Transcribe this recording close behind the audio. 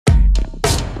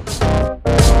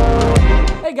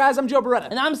Hey guys, I'm Joe Beretta.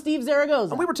 And I'm Steve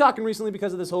Zaragoza. And we were talking recently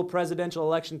because of this whole presidential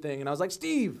election thing, and I was like,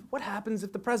 Steve, what happens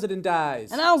if the president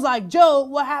dies? And I was like, Joe,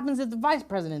 what happens if the vice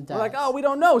president dies? We're like, oh, we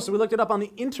don't know. So we looked it up on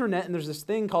the internet, and there's this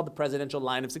thing called the presidential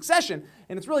line of succession,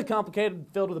 and it's really complicated,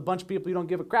 filled with a bunch of people you don't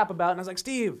give a crap about. And I was like,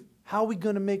 Steve, how are we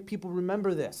gonna make people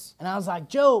remember this? And I was like,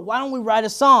 Joe, why don't we write a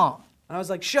song? And I was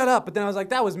like, shut up. But then I was like,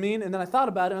 that was mean. And then I thought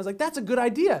about it, and I was like, that's a good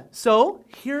idea. So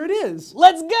here it is.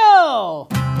 Let's go!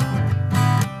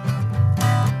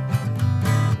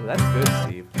 Well, that's good,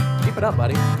 Steve. Keep it up,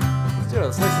 buddy. Let's do it.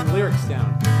 Let's lay some lyrics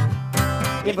down.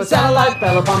 If a satellite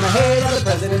fell upon the head of the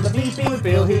president, the VP would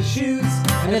fill his shoes.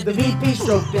 And if the VP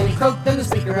stroked and he croaked, then the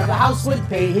Speaker of the House would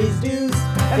pay his dues.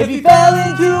 And if he fell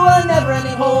into a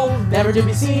never-ending hole, never to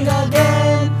be seen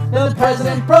again, then the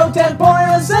President pro tempore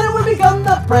of the Senate would become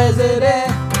the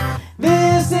president.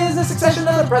 This is the succession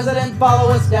of the president,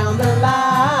 follow us down the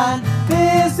line.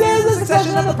 This is the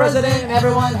succession of the president,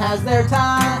 everyone has their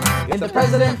time. If the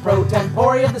president pro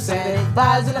tempore of the Senate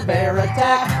flies in a bear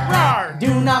attack, rawr,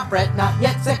 do not fret, not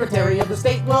yet, Secretary of the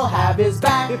State will have his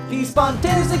back. If he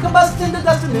spontaneously combusts into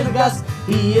dust and in a gust,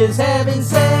 he is heaven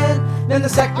sent, then the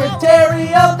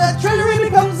Secretary of the Treasury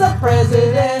becomes the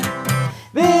president.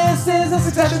 This is the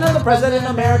succession of the president,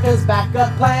 America's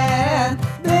backup plan.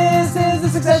 This is the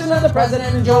succession of the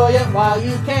president, enjoy it while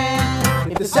you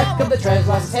can. If the Sec of the Treasury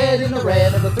lost his head in the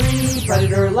red of the three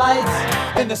predator lights,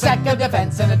 then the Sec of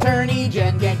Defense and Attorney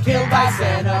Gen get killed by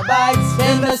Cenobites.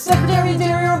 Then the Secretary of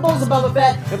Interior pulls a Boba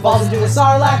Fett and falls into a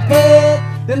Sarlacc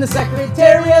pit. Then the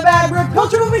Secretary of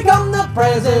Agriculture will become the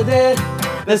president.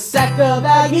 The Sec of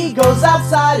Ag, he goes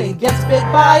outside and gets bit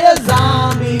by a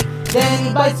zombie. Then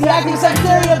he bites the acting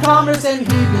Secretary of Commerce and he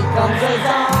becomes a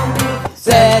zombie.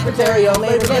 Secretary of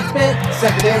Labor gets bit.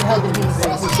 Secretary of Health and Human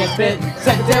Services gets bit.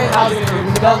 Secretary of Housing and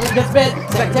Urban Development gets bit.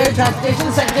 Secretary of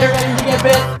Transportation, Secretary of Energy get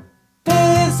bit.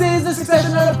 This is the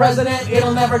succession of the president,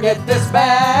 it'll never get this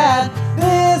bad.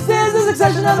 This is the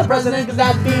succession of the president, cause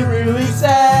that'd be really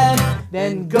sad.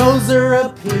 Then Gozer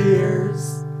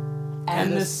appears,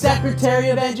 and the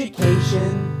Secretary of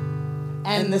Education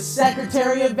and the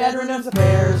Secretary of Veterans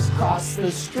Affairs cross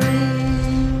the street.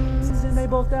 And they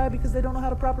both die because they don't know how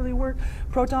to properly work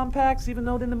proton packs, even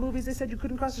though in the movies they said you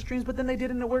couldn't cross the streams, but then they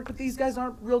did and it worked. But these guys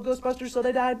aren't real Ghostbusters, so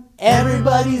they died.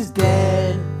 Everybody's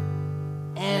dead,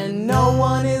 and no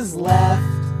one is left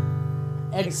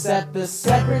except the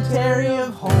Secretary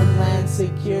of Homeland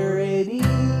Security.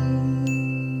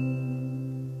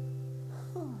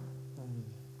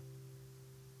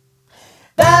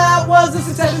 That was the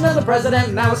succession of the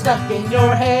president, now it's stuck in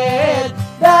your head.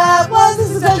 That was the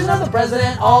succession of the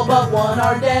president, all but one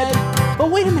are dead.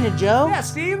 But wait a minute, Joe. Yeah,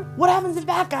 Steve? What happens if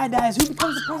that guy dies? Who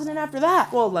becomes the president after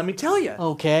that? Well, let me tell you.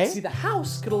 Okay. See, the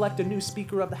House could elect a new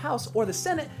Speaker of the House, or the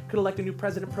Senate could elect a new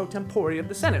President pro tempore of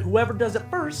the Senate. Whoever does it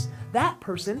first, that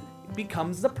person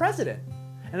becomes the president.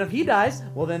 And if he dies,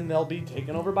 well then they'll be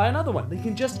taken over by another one. They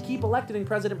can just keep electing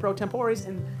President pro tempores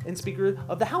and Speaker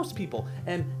of the House people.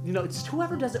 And you know, it's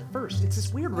whoever does it first. It's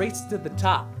this weird race to the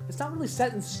top. It's not really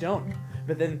set in stone.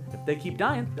 But then if they keep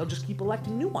dying, they'll just keep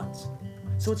electing new ones.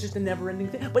 So it's just a never-ending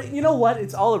thing. But you know what?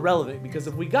 It's all irrelevant, because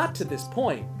if we got to this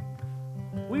point,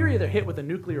 we were either hit with a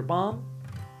nuclear bomb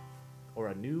or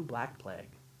a new Black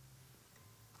Plague.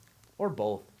 Or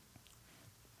both.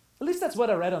 At least that's what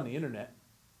I read on the internet.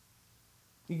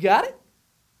 You got it?